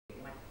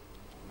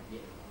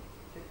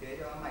kế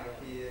cho mạch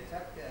thì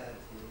chắc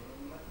chỉ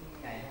mất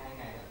ngày 2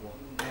 ngày là cuốn.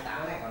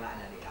 8 ngày còn lại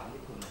là để đóng cái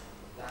thùng này.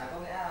 Dạ, có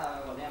nghĩa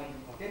là bọn em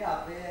kết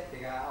hợp với kể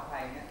cả học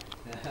hành ấy.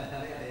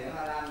 Để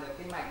mà làm được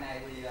cái mạch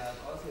này thì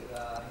có sự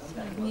hướng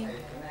dẫn của thầy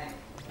Tuấn Anh.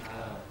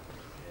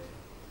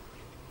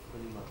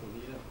 Nhưng mà tôi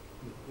nghĩ là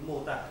cái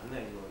mô tả cái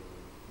này rồi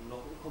nó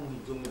cũng không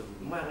hình dung được,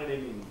 mình mang cái đây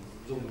mình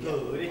dùng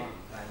thử đi.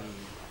 Tại vì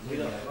bây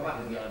giờ các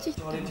bạn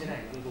cho lên trên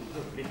này tôi dùng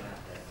thử đi.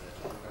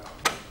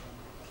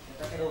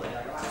 Cái đồ này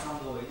là các bạn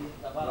xong rồi đi.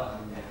 Dạ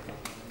vâng.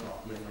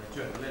 Mình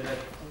chuyển nó lên đây.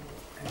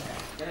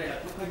 Cái này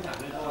là cũng khênh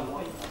thẳng lên thôi đúng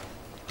không?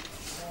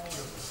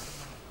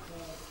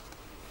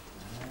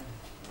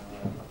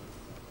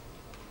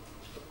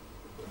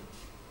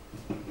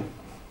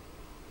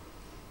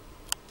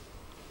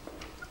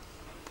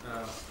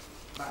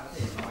 Bạn có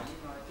thể nói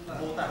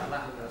mô tả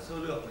lại sơ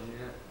lược là như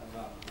thế này.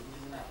 Vâng, như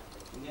thế này.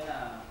 Có nghĩa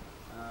là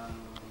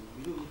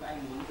ví dụ như các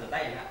anh muốn rửa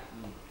tay chẳng hạn,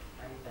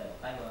 anh để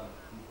tay vào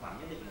một khoảng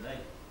nhất định ở đây,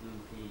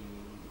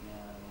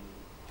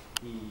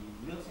 thì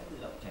nước sẽ tự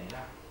động chảy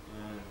ra.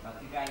 Và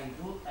khi các anh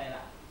rút tay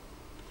lại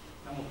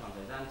trong một khoảng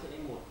thời gian chưa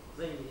đến 1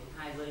 giây đến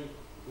 2 giây,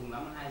 cùng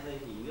lắm là 2 giây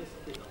thì nước sẽ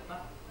tự động tắt.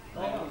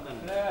 Đây không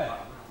cần phải gọi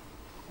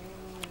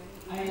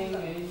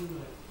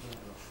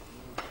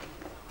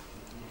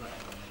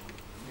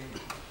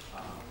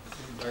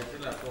Đây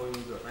tức là tôi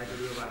rửa tay tôi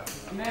đưa vào.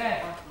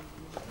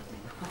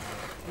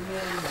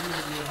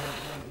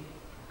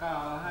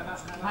 Hai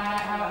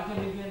bạn kia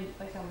bên kia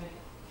tay xong đi.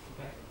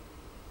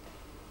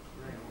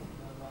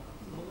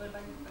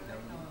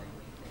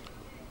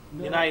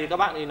 Như này thì các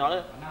bạn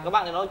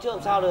thì nói trước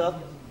làm sao được.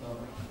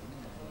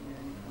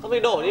 Không thì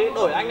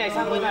đổi anh này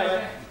sang bên này.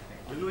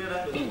 Đứng lui ra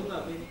đây,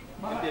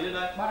 em tiến lên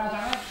đây.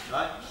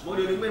 Đấy, mỗi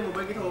đứa đứng bên một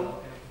bên cái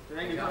thùng. Thì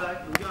anh đứng vào đây,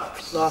 đúng chưa?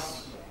 Rồi.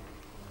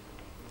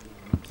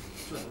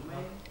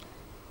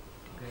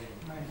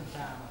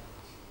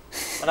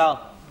 Bắt đầu.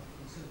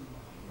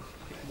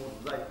 1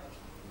 giây.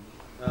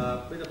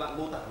 Bây giờ bạn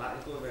mô tả lại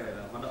cho tôi về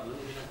là hoạt động nó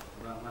như thế nào?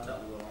 Và hoạt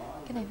động của nó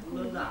cũng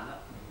đơn giản ạ.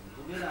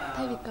 Cũng biết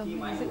là khi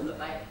mà anh rửa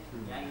tay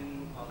thì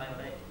anh thò tay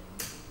vào đây.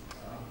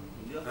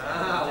 Nước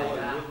chảy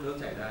ra. Nước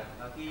chảy ra.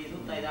 Và khi rút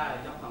tay ra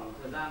thì trong khoảng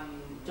thời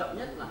gian chậm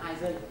nhất là 2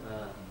 giây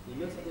thì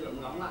nước sẽ tự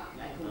động ngóng lại,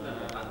 anh không cần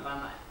phải vặn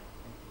van lại.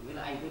 Nghĩa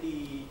là anh cứ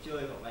đi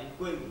chơi hoặc là anh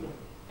quên cũng được,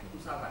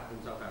 không sao cả.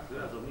 Không sao cả, cứ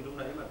là giống như lúc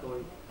nãy mà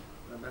tôi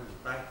đang rửa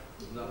tay,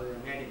 rồi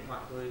nghe điện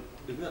thoại tôi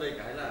đứng ở đây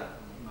cái là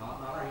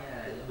nó là như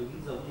này,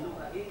 đứng giống như lúc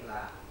nãy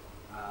là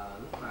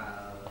lúc mà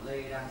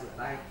Lê đang rửa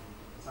tay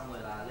xong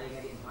rồi là Lê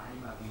nghe điện thoại,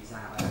 nhưng mà vì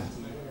già và thậm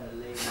chí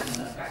Lê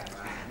đang cảnh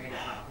và nghe điện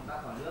thoại không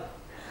tắt vào nước.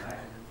 Đấy,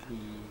 thì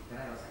cái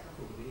này nó sẽ khắc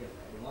phục cái điểm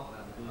đấy đúng không?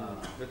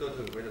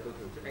 bây giờ tôi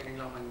thử trước anh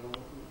Long, anh có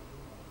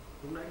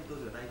lúc nãy thì tôi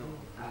rửa tay rồi.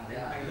 Đấy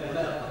là anh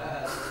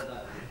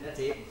rửa nhất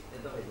trí,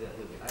 nên tôi phải rửa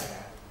thử cái tay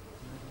cả.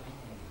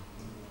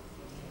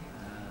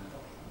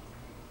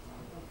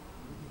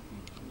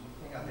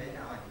 Anh cảm thấy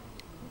nào anh?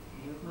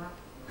 Nước mát.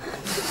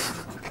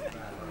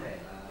 Và có thể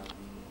là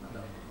hoạt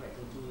động cũng phải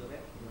trơn tru ra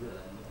bếp, rửa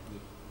là nước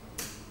nhịp.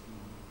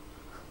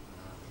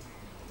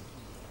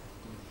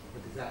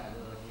 Thực ra là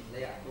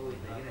Lê ạ, tôi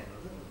thấy cái này nó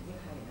rất rất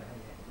hay là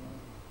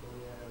tôi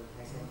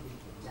hay xem phim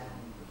kiểm tra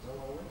của châu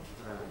Âu ấy.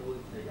 Tôi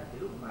thấy là cái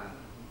lúc mà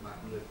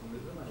người phụ nữ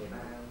mà người ta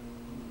là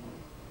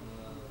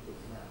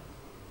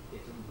để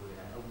cho người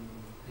đàn ông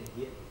thể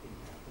hiện cái tình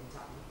cảm tôn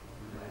trọng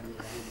là đưa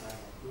ra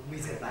lúc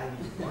mình rửa tay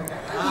mình có cả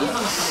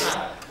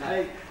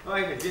đây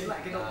anh phải diễn lại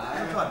cái động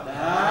tác chuẩn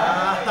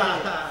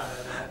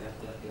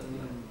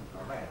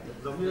có vẻ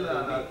giống như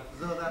là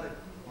giơ ra được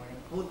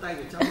hôn tay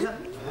của trong nhất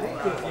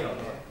kiểu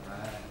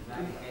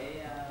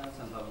cái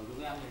sản phẩm của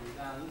chúng em thì chúng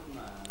ta lúc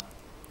mà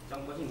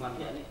trong quá trình hoàn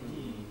thiện ấy,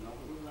 thì nó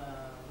cũng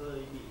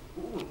hơi bị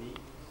cũ một tí,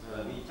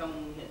 bởi vì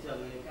trong hiện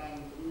trường thì các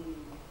anh cũng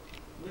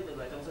biết được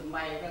là trong sân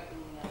bay các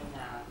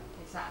nhà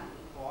khách sạn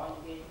cũng có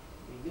những cái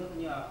bình nước,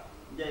 như là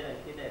đây là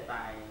cái đề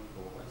tài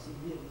của các sinh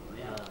viên của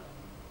em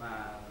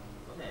và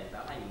có thể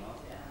giá thành nó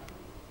sẽ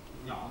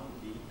nhỏ hơn một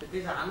tí.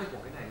 cái giá này của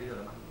cái này bây giờ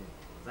là bao nhiêu tiền?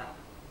 Dạ,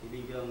 thì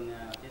bình thường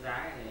cái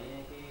giá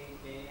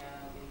cái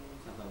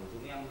sản phẩm của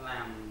chúng em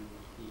làm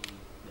thì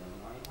để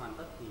nói hoàn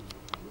tất thì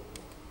khoảng độ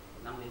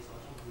 5 đến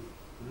 600 nghìn.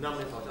 5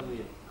 đến 600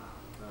 nghìn.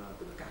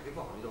 Tức là cả cái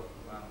vỏ này rồi.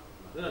 Vâng.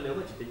 Tức là nếu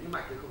mà chỉ tính cái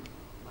mạch thì không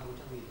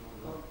 300-400 nghìn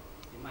thôi.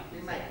 Cái mạch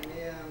với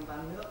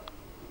van nước,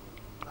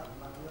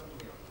 van nước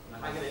nhiều.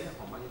 Hai cái đấy là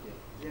khoảng bao nhiêu tiền?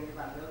 Riêng cái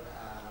van nước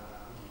là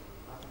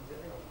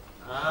 350 rồi.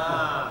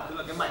 Tức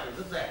là cái mạch này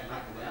rất rẻ.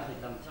 mạch của em thì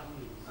tầm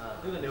 100.000.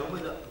 Tức là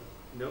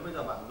nếu bây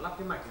giờ bạn lắp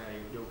cái mạch này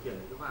điều khiển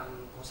cái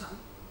van có sẵn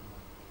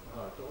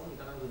ở chỗ người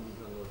ta đang dùng bình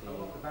thường rồi thì cái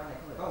van này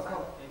không phải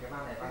không, cái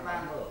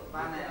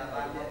van này là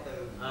van điện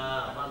từ.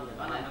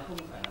 Van này nó không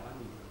phải là van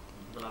bình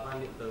thường, là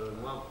van điện từ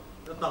đúng không?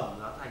 Nó tổng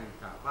giá thành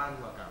cả van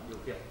và cả điều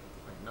khiển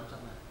phải 500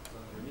 ngàn.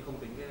 Nếu như không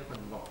tính cái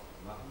phần vỏ.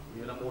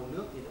 Như là bồn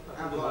nước thì rất là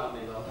không dùng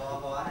này rồi.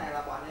 Vỏ này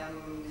là bọn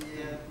em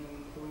đi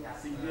thu nhặt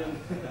sinh viên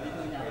đi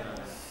thu nhặt.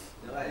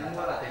 Đấy là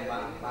mua là tiền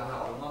bàn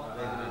học đúng không?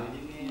 Về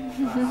những cái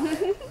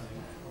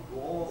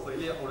gỗ phế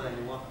liệu này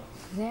đúng không?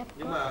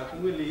 Nhưng mà cái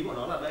nguyên lý của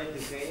nó là đây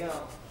từ cái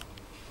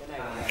này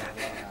là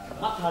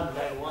mắt thần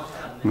đây đúng không?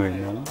 Mười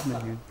ngón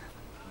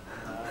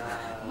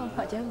Không,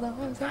 họ chỉ hấp dẫn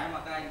không cái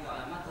mà các anh gọi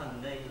là mắt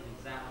thần đây thì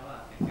thực ra nó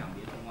là cái cảm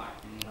biến hồng ngoại.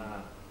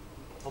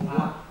 Hồng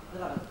ngoại tức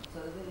là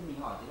mình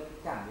hỏi thì cái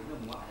cảm biến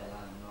hồng ngoại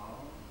là nó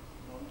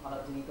hoạt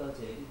động trên cái cơ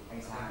chế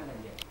ánh sáng hay là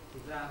gì?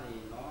 Thực ra thì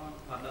nó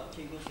hoạt động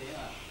trên cơ chế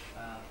là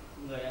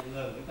người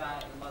của chúng ta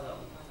cũng bao giờ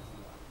cũng phát ra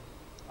hồng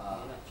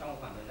ngoại. Trong một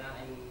khoảng thời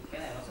gian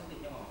cái này nó xác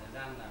định trong khoảng thời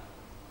gian là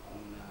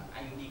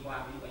anh đi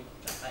qua, ví dụ anh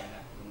chặt tay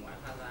này, hồng ngoại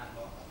phát ra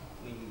có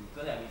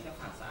cơ thể mình sẽ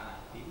phản xạ lại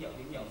tín hiệu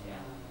sẽ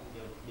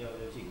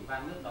điều chỉnh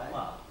van nước đóng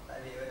mở.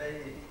 Tại vì ở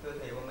đây thì cơ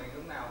thể của mình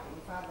lúc nào cũng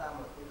phát ra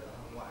một cái lượng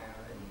hồng ngoại nào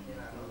đấy nên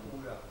là nó thu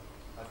được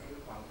ở cái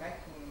khoảng cách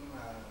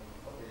mà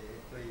có thể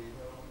tùy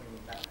theo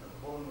mình đặt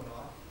vôn của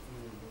nó.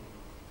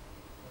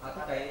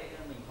 Cái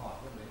mình hỏi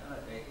thêm đấy là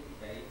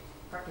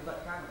các cái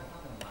vận khác nó phát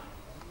ra hồng ngoại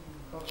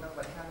không? Các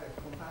vận khác thì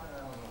không phát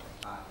ra hồng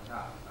ngoại.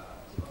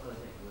 Chỉ có cơ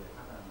thể người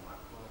phát ra hồng ngoại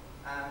thôi.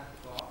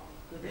 Có.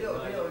 Ví dụ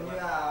như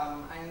là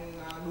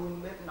anh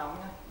đun bếp nóng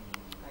nhá,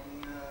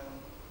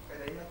 cái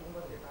đấy nó cũng có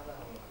thể phát ra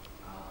hồng ngoại.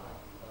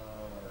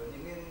 Ở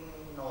những cái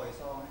nồi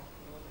xo ấy,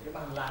 cái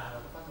bàn là nó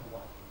phát hồng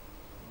ngoại.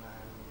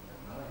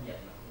 Nó là nhiệt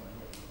mà không phải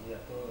nhiệt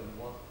thôi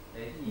đúng không?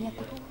 Đấy thì Nhiệt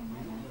không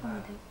phải là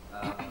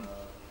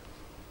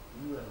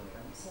người mà người ta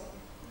bị sốt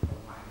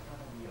hồng ngoại nó phát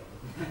ra nhiều.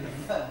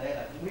 Đây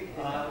là cũng bị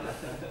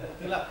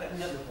tức là cái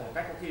nhận được khoảng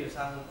cách có khi là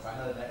sang xa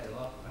hơn đấy đúng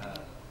không?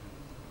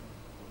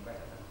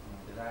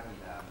 Thực ra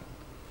thì là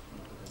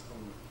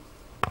không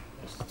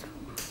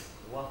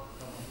đúng không?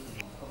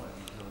 Không phải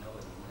bình thường đâu,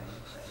 bởi vì này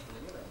sẽ thứ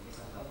nhất là những cái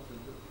sản phẩm tương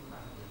tự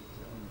bán trên thị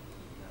trường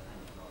thì là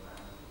thành nó giá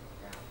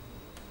cao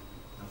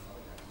 5-6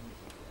 cả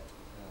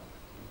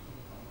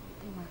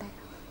Thêm ngón tay.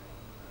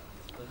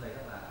 tôi thấy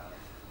rằng là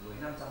với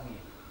 500.000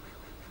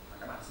 mà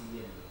các bạn sinh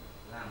viên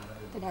làm ra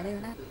được. Tôi để đây một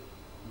lát.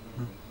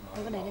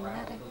 Tôi có để đây một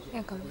lát đây,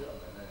 em cầm.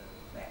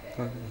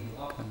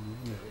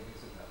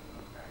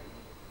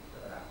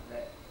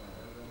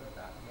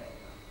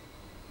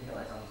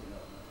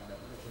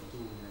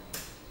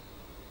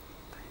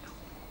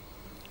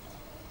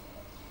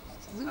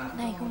 Giữ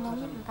này không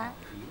nóng lắm ta.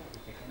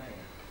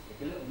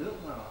 Cái lượng nước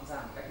mà nó ra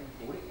một cách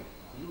cố định,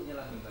 ví dụ như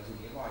là mình mà dùng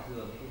cái vòi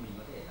thường thì mình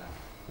có thể là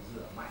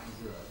rửa mạnh,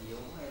 rửa yếu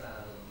hay là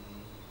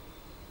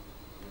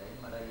đấy,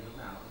 mà đây lúc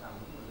nào cũng làm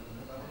một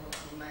lượng nước.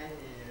 Hôm nay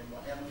thì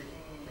bọn em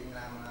định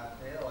làm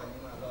thế rồi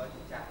nhưng mà do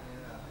trục trặc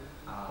nên là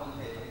không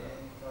thể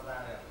cho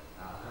ra được.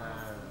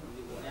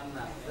 Bọn em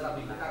là Tức là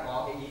mình cũng đã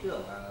có cái ý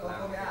tưởng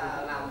có nghĩa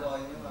là làm rồi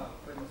nhưng mà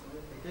quên một số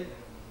cái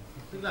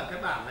tức là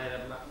cái bản này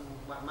là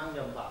bạn mang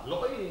nhầm bản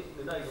lỗi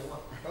đến đây đúng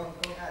không? Không,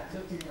 có nghĩa là trước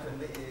khi chuẩn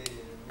bị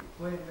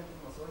quên mất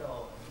một số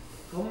đồ.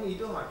 Không, ý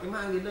tôi hỏi cái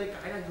mang đến đây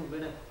cái đang dùng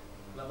bên này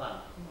là bản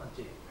không hoàn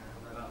chỉnh.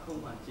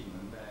 Không hoàn chỉnh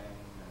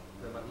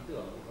Về mặt ý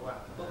tưởng của các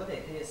bạn. Tôi có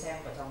thể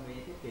xem vào trong cái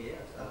thiết kế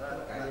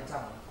ở cái bên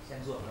trong, xem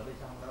ruộng nó bên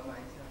trong. Đâu mà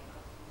anh xem.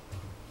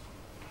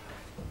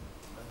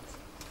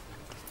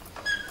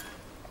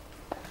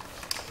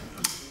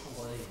 Không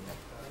có gì.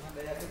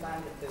 Đây là cái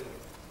van điện tử.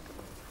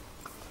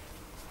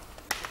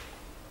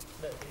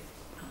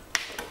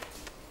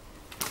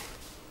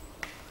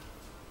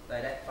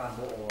 Đây đấy, toàn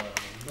bộ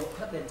nội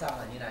thất bên trong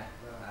là như này.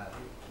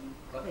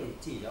 Có thể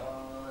chỉ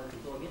cho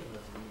chúng tôi biết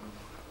được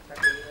các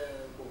cái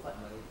bộ phận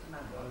và cái chức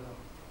năng của nó không?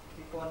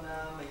 Cái con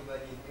mình vừa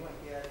nhìn thấy ngoài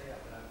kia đây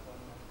là con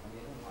cảm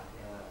biến hồng ngoại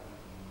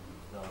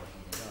rồi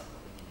thì rồi.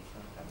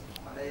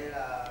 Còn đây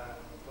là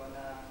con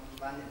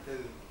van điện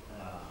tử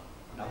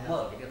đóng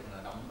mở cái việc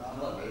là đóng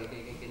mở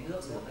cái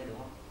nước xuống đây đúng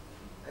không?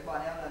 Đấy,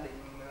 bọn em là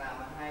định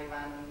làm 2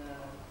 van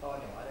to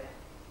nhỏ ở đây.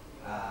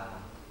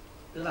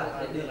 Tức là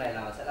cái đường này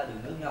là sẽ là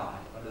đường nước nhỏ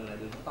này, còn đường này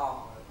đường nước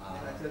to.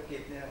 Nên là chưa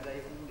kịp nên là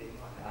đây cũng để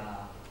ngoài.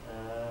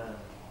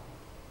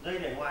 Dây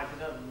để ngoài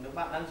thì nếu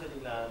bạn đang dự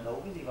định là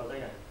đấu cái gì vào dây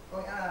này? Có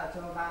nghĩa là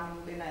cho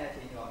van bên này là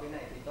chỉ nhỏ, bên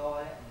này thì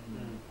to đấy.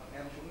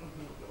 Em cũng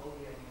một chỗ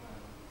kia nhưng mà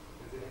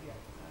từ dưới kìa.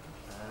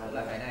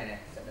 Là cái này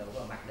sẽ đấu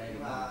vào mạch đây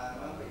đúng không? Mà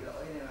nó bị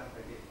lỗi nên là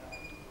phải điện lại.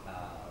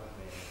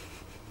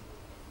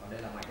 Còn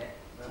đây là mạch đấy.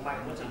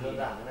 Mạch nó chỉ đơn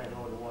giản thế này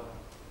thôi đúng không?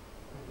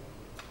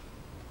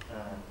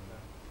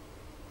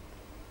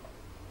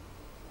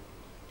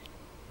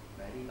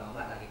 Đấy đi tóm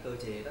lại là cái cơ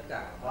chế tất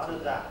cả quá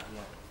đơn giản.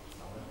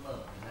 Nó mở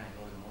thế này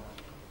thôi đúng không?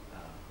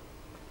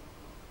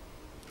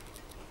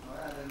 Nói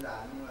là đơn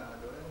giản nhưng mà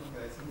đối với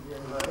người sinh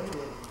viên mới thì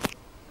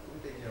cũng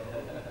tìm hiểu.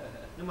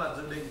 Nhưng mà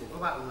dự định của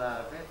các bạn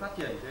là cái phát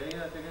triển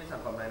cái sản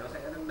phẩm này nó sẽ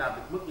đạt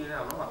được mức như thế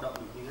nào, nó hoạt động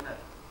được như thế này?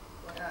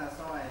 Có nghĩa là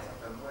sau này sản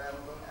phẩm của em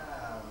có nghĩa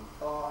là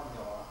to,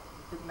 nhỏ,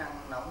 chức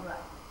năng nóng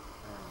lạnh.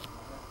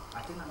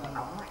 Chức năng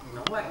nóng lạnh.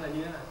 Nóng lạnh là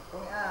như thế này? Có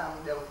nghĩa là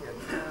điều khiển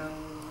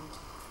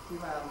khi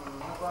mà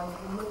nó có những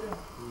cái mức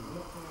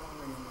mức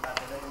mình đặt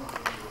ở đây mình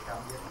để cảm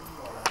biến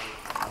gọi là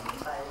cảm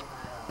biến tay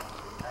hay là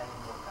tay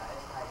một cái,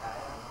 2 cái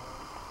là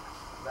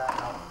nó ra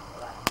nóng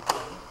lại.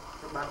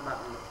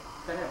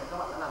 Cái này các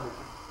bạn đã làm được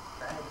chưa?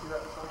 Cái này chưa,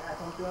 có nghĩa là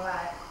trong tương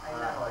lai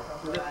anh đã hỏi trong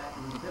tương lai.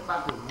 Thế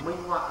bạn thử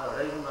minh họa ở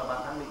đây nhưng mà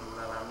bạn đang định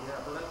là làm như thế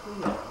nào? Tôi đã cứ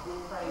hiểu là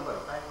vung tay, vẩy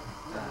tay.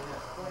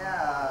 Có nghĩa là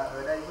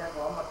ở đây sẽ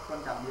có một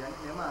con cảm biến,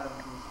 nếu mà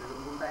sử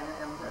dụng vung tay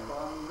em sẽ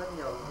có rất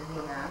nhiều cái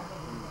phương án.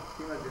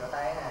 Khi mà rửa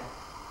tay này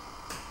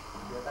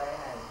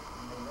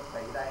mình có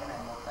tẩy tay này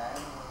một cái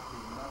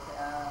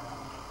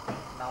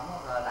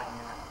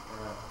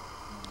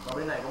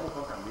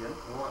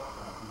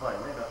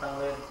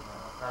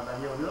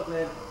nhiều nước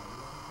lên,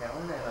 kéo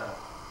cái này là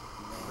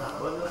giảm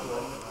bớt nước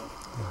xuống.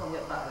 Không,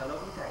 hiện tại là nó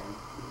cũng chảy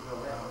bình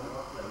thường đấy,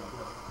 nó chảy bình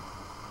thường.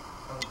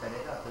 Không, cái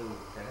đấy là từ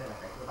cái này là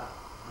cái cơ bản.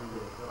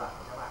 Từ cơ bản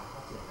của các bạn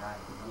phát triển ra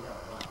thì tôi nghĩ là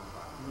các bạn không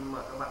phải. Nhưng mà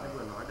các bạn ấy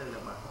vừa nói đây là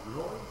bản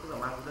lỗi, tức là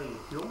mang cái đây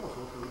thiếu một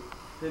số thứ.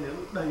 Thế nếu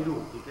như đầy đủ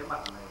thì cái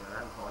bạn này là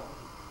đang có những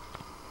gì?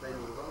 Đầy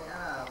đủ có nghĩa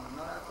là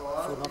nó đã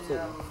có cái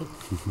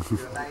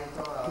rửa tay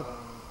cho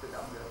tự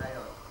động rửa tay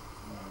rồi,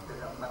 tự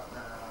động bật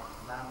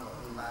lam rồi,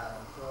 mà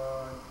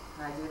cho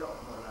hai chế độ,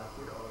 một là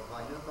chế độ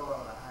vòi nước to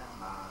và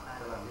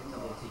hai là điều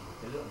chỉnh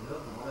cái lượng nước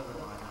của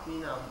nó. Khi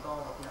nào thì to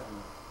và khi nào thì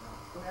nhỏ?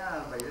 Có nghĩa là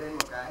vẩy lên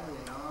một cái thì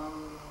nó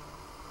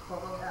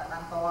không có nghĩa là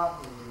đang to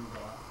thì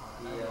nhỏ,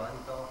 thì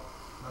to.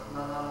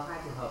 Nó hai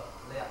trường hợp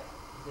Lê ạ.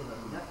 Trường hợp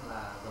thứ nhất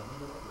là giống như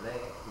nước của Lê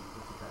ấy, thì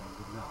chỉ cần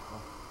dùng nhỏ thôi.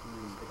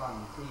 Thế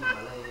còn khi mà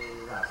Lê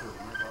giả sử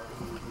như có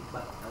đi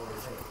bẩn đâu đấy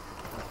về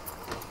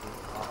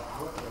có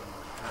nuốt được.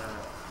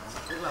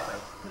 Tức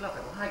là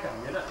phải có hai cảm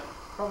biến ạ.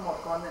 Không một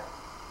con ạ.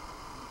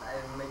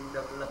 Tại mình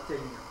được lập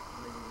trình,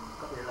 mình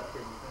có thể lập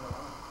trình cho nó.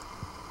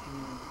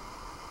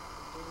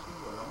 Cái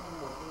của nó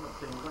một cái lập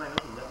trình con này nó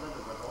chỉ nhận ra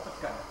được là có tất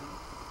cả.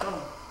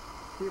 Không.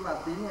 Khi mà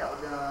tín hiệu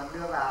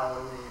đưa vào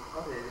thì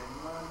có thể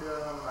nó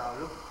đưa vào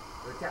lúc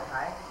ở trạng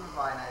thái cái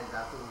vòi này,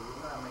 giả sử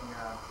đúng là mình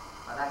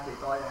đang chỉ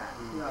coi chẳng hạn,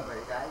 khi mà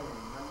vậy cái thì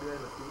nó đưa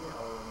được tín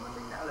hiệu mà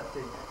mình đã lập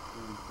trình ấy,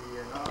 thì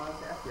nó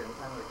sẽ chuyển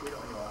sang một chế độ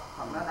nhỏ,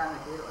 hoặc nó đang ở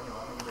chế độ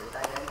nhỏ mình vẩy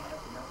tay đấy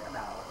thì nó sẽ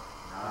đảo.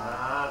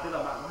 Tức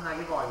là bạn có hai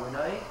cái vòi vừa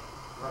nãy,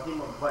 và khi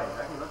mà vẩy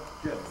cái thì nó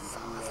chuyển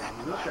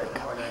nước chảy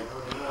ra vòi này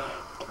thôi,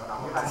 nó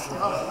đóng cái bàn.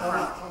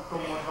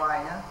 Cùng một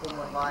vòi nhá, cùng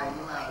một vòi,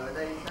 nhưng mà ở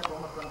đây sẽ có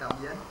một con cảm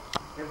biến.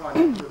 Cái vòi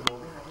này từ 1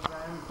 đến 2 cái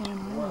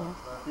van.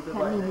 Thì tôi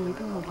nói gì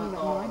tôi một khi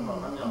bạn nói thì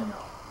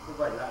Tôi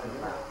vẩy lại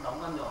để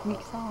đóng van nhỏ. mix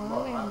so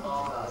với em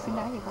xứng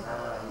đáng gì không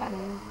bạn này.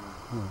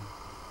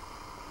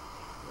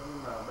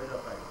 Nhưng mà bây giờ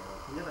phải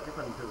thứ nhất là cái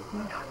phần thử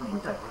nó có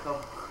chảy hay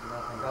không,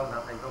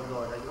 là thành công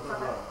rồi, đây chúng ta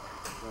rồi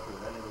thử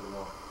đây là đủ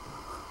rồi.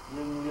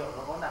 Nhưng liệu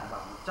nó có đảm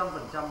bảo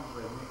 100%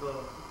 về nguy cơ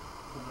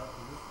không lẫn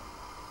khí?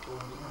 Tôi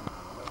nghĩ rằng là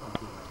nó vẫn còn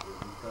tiềm ẩn nhiều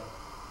nguy cơ.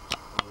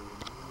 Tôi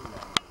nghĩ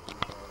là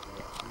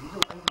Ví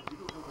dụ anh thử ví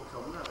dụ trong cuộc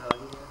sống là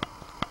như thế.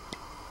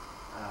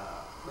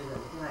 Bây giờ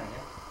như thế này nhé.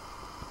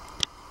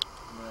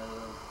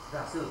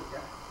 Giả sử nhé,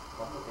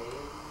 có một cái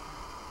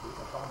đứa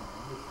trẻ con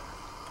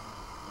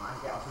nó ăn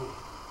kẹo su.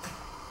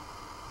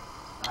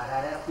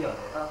 Đây là kiểu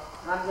đấy.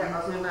 Ăn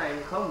kẹo su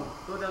này không,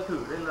 tôi đang thử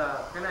đây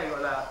là cái này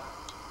gọi là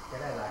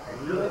cái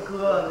lưỡi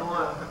cưa đúng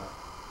không ạ?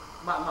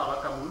 Bạn bảo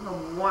là cảm ứng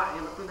hồng ngoại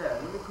nhưng mà tôi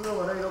để lưỡi cưa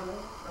vào đây nó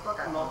cũng có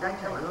cả nó cách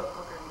chảy nước.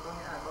 có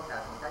nghĩa là có cả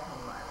khoảng cách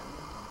hồng ngoại lẫn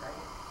khoảng cách.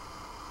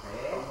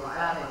 Thế thực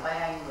ra thì tay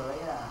anh với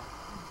là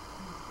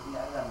cũng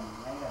đã gần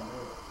ngay gần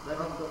đây.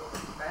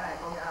 Cái này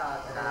có nghĩa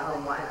là cả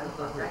hồng ngoại lẫn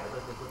khoảng cách.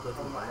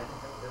 Hồng ngoại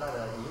thế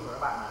là ý của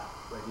các bạn là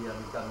bởi vì là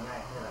mình cầm như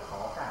này nên là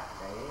có cả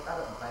cái tác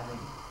động của tay mình.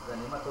 Giờ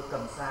nếu mà tôi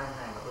cầm xa như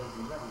này mà tôi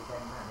dí vào thì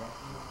xem thế nào nhé.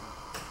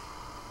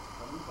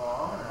 Cũng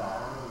có là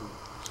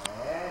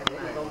Thế thì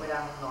tôi mới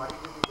đang nói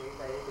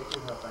cái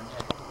trường hợp là như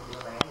này, có một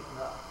đứa bé nghịch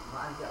ngợm nó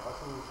ăn kẹo cao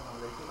su xong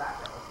rồi lấy cái bạc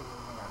kẹo cao su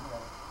nó nhắm vào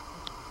đây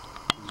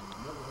thì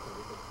nước nó có thể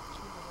tiếp tục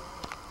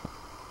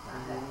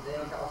đây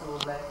kẹo cao su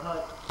đây Hơi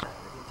chảy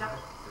cái chắc,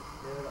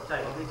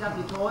 chảy cái chắc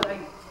thì thôi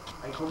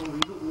anh không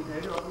ví dụ như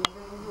thế được. Ví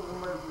dụ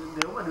mà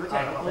nếu mà đứa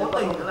trẻ nó cố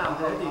tình nó làm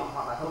thế thì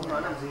hoặc là không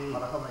nói làm gì. hoặc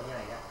là không là như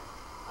này nhé.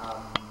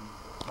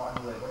 Mọi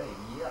người có để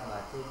ý rằng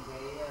là trên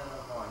cái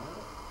vòi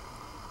nước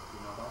thì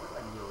nó có rất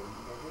là nhiều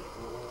những cái vết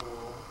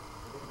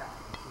vết đạn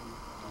cao su.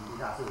 Thì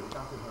giả sử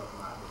trong trường hợp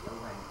mà để lâu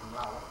ngày mình không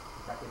lau ấy,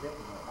 các cái vết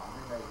thì nó bóng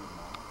lên đây thì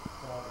nó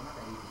cho cái mắt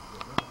này đi thì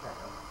nước không chảy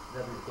đâu.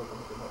 Giờ thì tôi có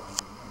một cái mẫu ống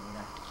kính này như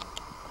này,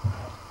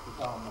 tôi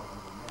cho một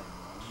ống kính này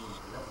nó như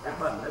Cái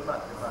bẩn.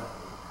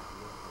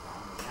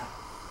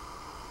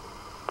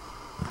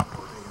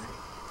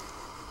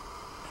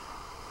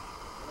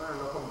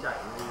 Nó không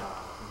chảy như này.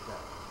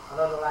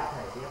 nó lại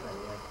chảy tiếp này đi.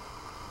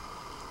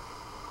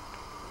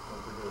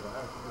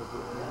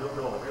 Nước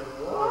đổ cái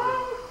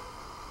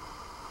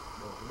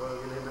bơ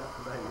lên đó,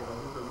 đầy cái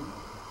ống đứng,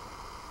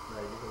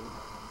 đầy cái ống.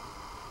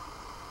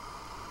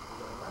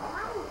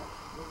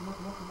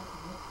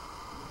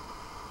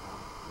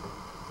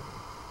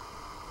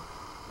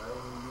 Đây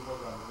như bao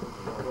giờ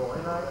Đổ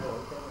lên đây, đổ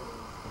trên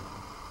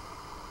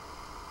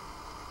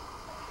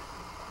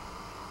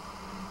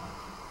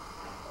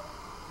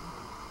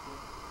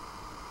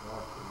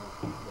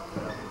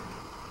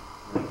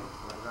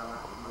ra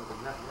lại bằng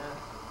tính lại nhé.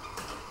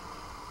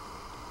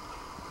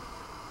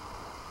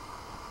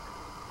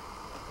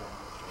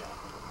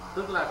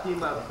 Tức là khi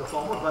mà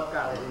có một vật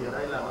cản thì ở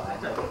đây là nó sẽ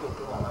chảy liên tục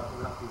cho bỏ vào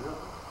không lọc tí nước.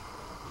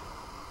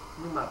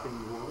 Nhưng mà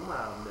tình huống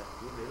mà để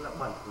như thế là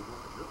bẩn thì nó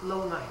phải rất lâu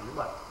ngày mới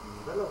bẩn.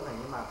 Rất lâu ngày,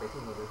 nhưng mà cái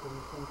trường hợp đấy không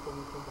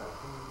phải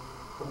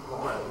không có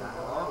bẩn là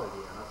nó, bởi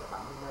vì nó sẽ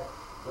bắn lên đây.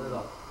 Thôi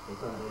rồi, cái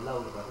trường đấy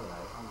lâu thì có thể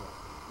lấy xong rồi.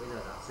 Bây giờ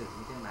giả sử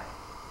như thế này,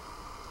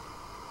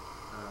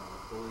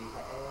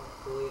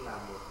 tôi là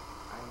một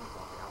anh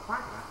có cái áo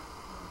khoác hả?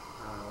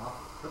 Đúng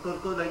không?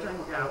 Tôi lấy cho anh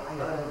một cái áo. Anh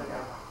lấy đây một cái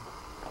áo.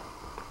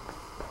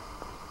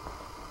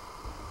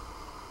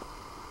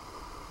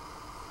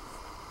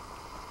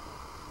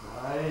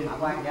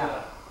 của anh nhá.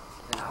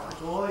 Áo à?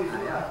 Thôi,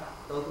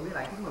 Tôi không biết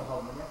là anh thích màu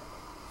hồng đâu nhé.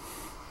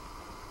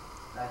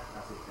 Đây,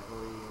 giả sử cho tôi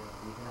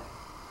như thế này.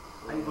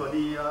 anh vừa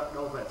đi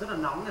đâu về rất là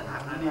nóng chẳng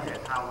hạn, đi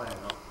thể thao về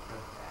rồi.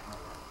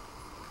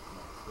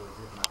 Rồi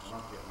rửa mặt đúng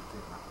không? Rửa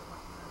mặt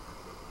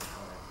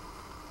áo đây.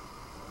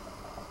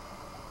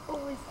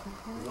 Ôi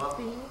giời,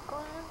 phí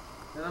quá.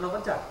 Thế nó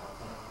vẫn chảy.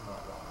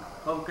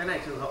 Không, cái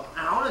này trường hợp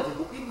áo này thì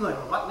cũng ít người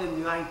mà bắt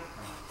lên như anh.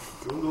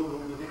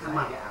 Đúng như cái khăn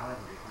mặt,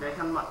 cái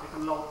khăn mặt, cái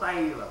khăn lau tay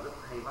là rất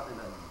hay bắt lên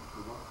này,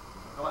 đúng không?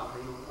 Các bạn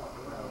thấy đúng không?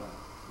 Đúng là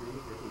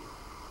như thế thì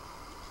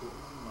cũng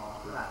nó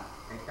tức là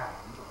cái cảm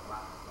của các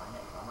bạn quá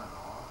nhạy quá mà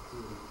nó chưa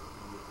được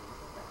nhiều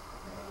tất cả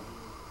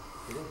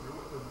cái lúc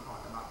tôi hỏi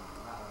các bạn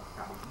là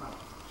cảm ứng mặt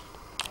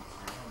ánh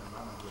sáng hay là nó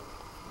bằng nhiệt,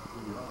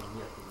 nếu mà bằng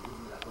nhiệt thì ví dụ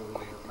như là tôi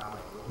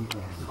 37 độ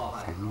so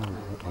với sáng màu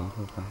đấy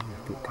thôi quá là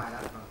tự ngoài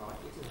cắt ra còn có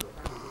những trường hợp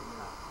khác ví dụ như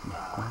là để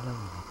quá lâu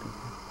rồi tự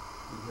cắt.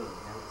 bình thường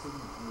nhà vệ sinh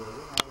mọi người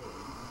hay để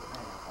ý chỗ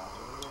này là có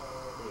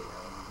để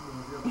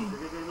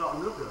cái lọ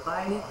nước rửa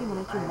tay. Nếu khi mà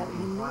nó chuyển động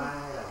lên nước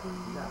hay là thì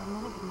nó lại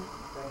bị nặng.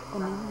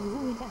 Còn nếu mà ví dụ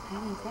như trạng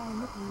thái này sẽ ăn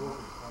nước nó.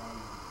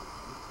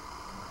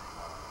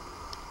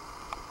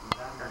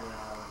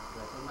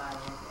 về tương lai nó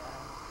sẽ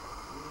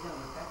nghĩ rằng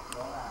cách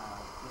đó là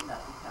cái đặt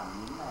cái cảm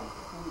biến này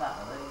sẽ không đặt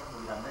ở đây,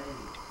 bởi vì ở đây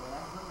thì có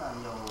rất là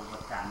nhiều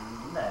vật cản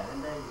muốn để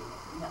lên đây thì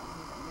sẽ nhận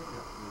biết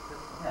được, thì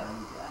có thể là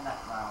mình sẽ đặt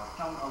vào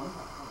trong ống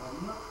hoặc trong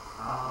ống nước,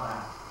 hoặc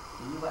là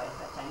thì như vậy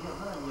sẽ tránh được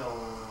rất là nhiều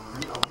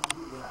những ống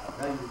ví dụ như là ở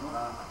đây đúng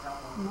không? Ở trong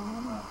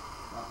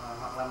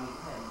hoặc là mình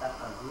có thể đặt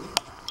ở dưới,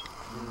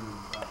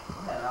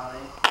 có thể làm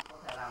đấy, có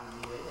thể làm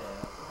gì đấy để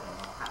có thể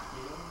hạn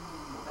chế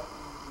một cách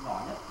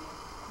nhỏ nhất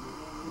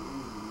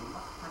những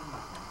mắc khăn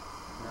mặt này.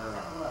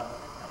 Sẽ không ngờ nó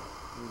sẽ chảy.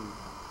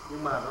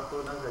 Nhưng mà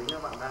tôi đang thấy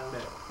các bạn đang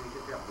để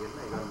cái cảm biến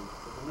này gần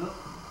cái nước,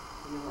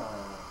 nhưng mà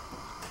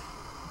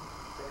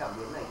cái cảm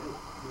biến này thì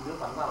nước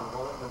bắn vào nó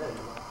có vấn đề gì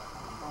không?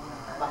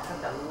 Bạn chắc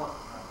chắn đúng không ạ?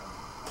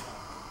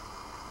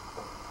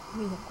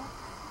 Nguy hiểm quá.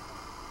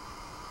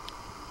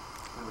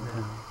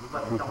 Như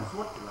vậy trong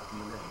suốt thì là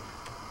vấn đề.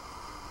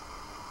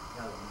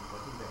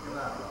 nhưng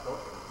mà tốt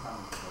để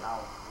xong phải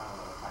lau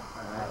sạch.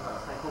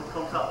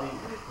 Không sợ gì.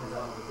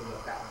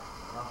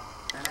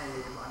 Cái này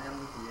thì bọn em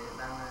chỉ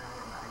đang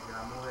hiện tại chỉ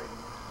là mô hình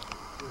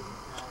chưa triển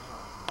khai,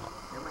 hoặc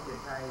nếu mà triển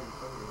khai thì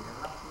có thể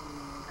lắp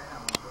cái nào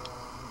mà cho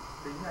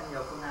tính ra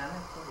nhiều phương án ấy,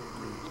 có thể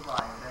để cái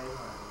vòi ở đây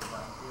hoặc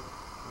vòi kia,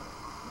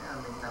 nghĩa là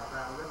mình đặt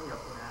ra rất nhiều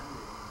phương án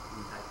để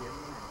mình cải tiến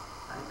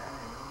cái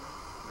này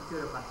nó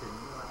chưa được hoàn chỉnh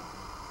các bạn.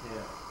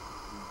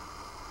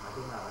 Nói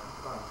chung là vẫn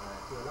còn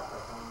chưa lắp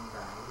vào trong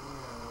cái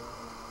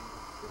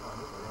vòi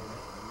nước ở đây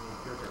đấy,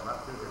 Chưa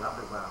thể lắp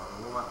được vào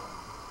đúng không ạ?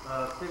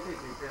 Thế thì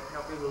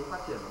theo cái hướng phát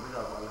triển của bây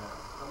giờ gọi là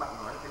các bạn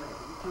nói cái này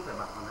cũng chưa phải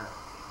bạn hoàn hảo.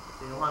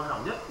 Thì hoàn hảo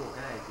nhất của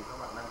cái này thì các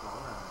bạn đang có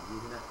là như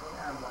thế nào? Có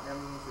nghĩa là bọn em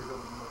sử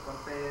dụng một con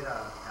P là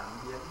cảm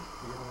biến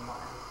khí hồng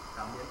ngoại,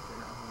 cảm biến chuyển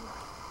động hồng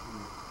ngoại.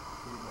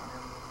 Thì bọn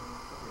em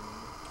có thể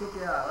trước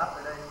kia là lắp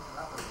ở đây,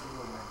 lắp ở cái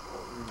vùng này,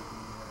 thì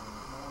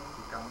nó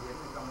chỉ cảm biến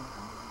ở trong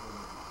hẳn cái vùng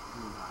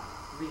này.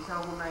 Vì sao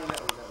hôm nay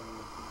lại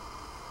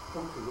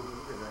không sử dụng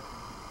những việc này?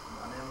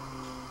 Bọn em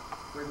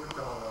quên mất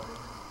đồ rồi.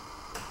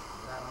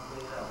 Ra nó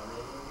bây giờ ở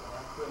đây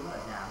em quên mất ở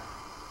nhà.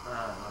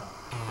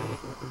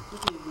 Trước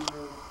khi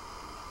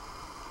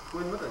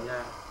quên mất ở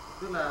nhà,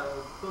 tức là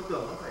tôi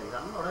tưởng nó phải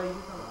gắn vào đây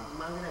chứ sao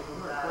mang cái này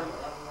cũng là quên.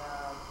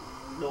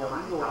 Đồ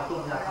những đồ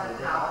tung ra khỏi đây,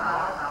 tháo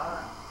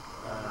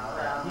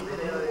ra. Như cái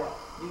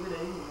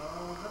đấy thì nó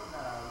rất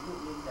là ví dụ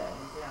như để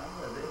lên xe nó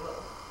rất là dễ vỡ.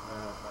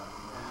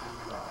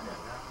 Để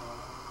ra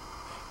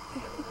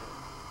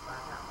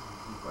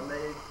Còn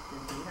đây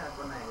chính là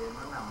con này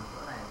nó nằm ở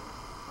chỗ này,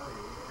 có thể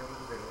em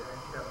giữ anh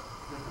chưa?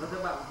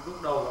 Các bạn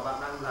lúc đầu là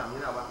bạn đang làm như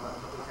nào, bạn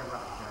cho tôi xem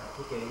lại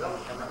Thiết kế gốc,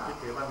 xem lại thiết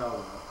kế ban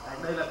đầu.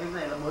 Đây là cái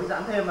này là mới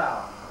dán thêm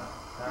vào.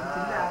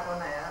 Chính ra con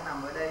này nó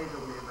nằm ở đây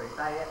dùng để vẩy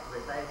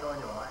tay to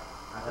nhỏ ấy.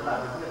 tức là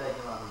đứng ở đây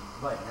nhưng mà mình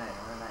Vẩy này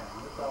nó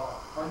rất to.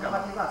 Còn các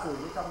bạn thấy giả sử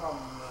như trong vòng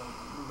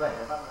vẩy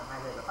là bắt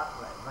 2 giây là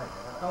tắt lại, vẩy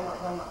là không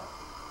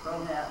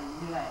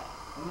như này,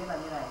 có nghĩa là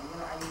như này, nghĩa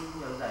là anh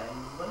nhiều giày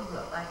anh vẫn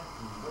rửa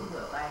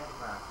tay,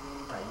 và khi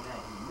giày như này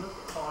thì nước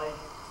sẽ to lên.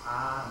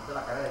 Tức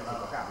là cái này chỉ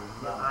có cảm biến.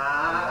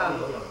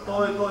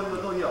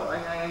 Tôi hiểu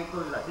anh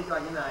tôi giải thích cho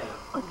anh như này.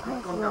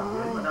 Con cảm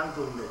biến mà đang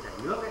dùng để chảy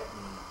nước ấy,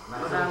 nó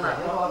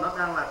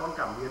đang là con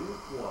cảm biến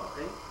của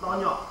cái to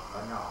nhỏ.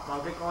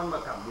 Còn cái con mà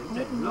cảm biến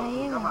chảy nước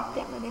thì các bạn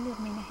Tiệm nó đến được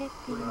này là hết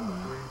pin rồi.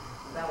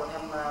 Ra bọn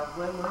em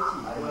mới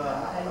chỉ vừa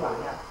thay đổi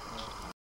nha.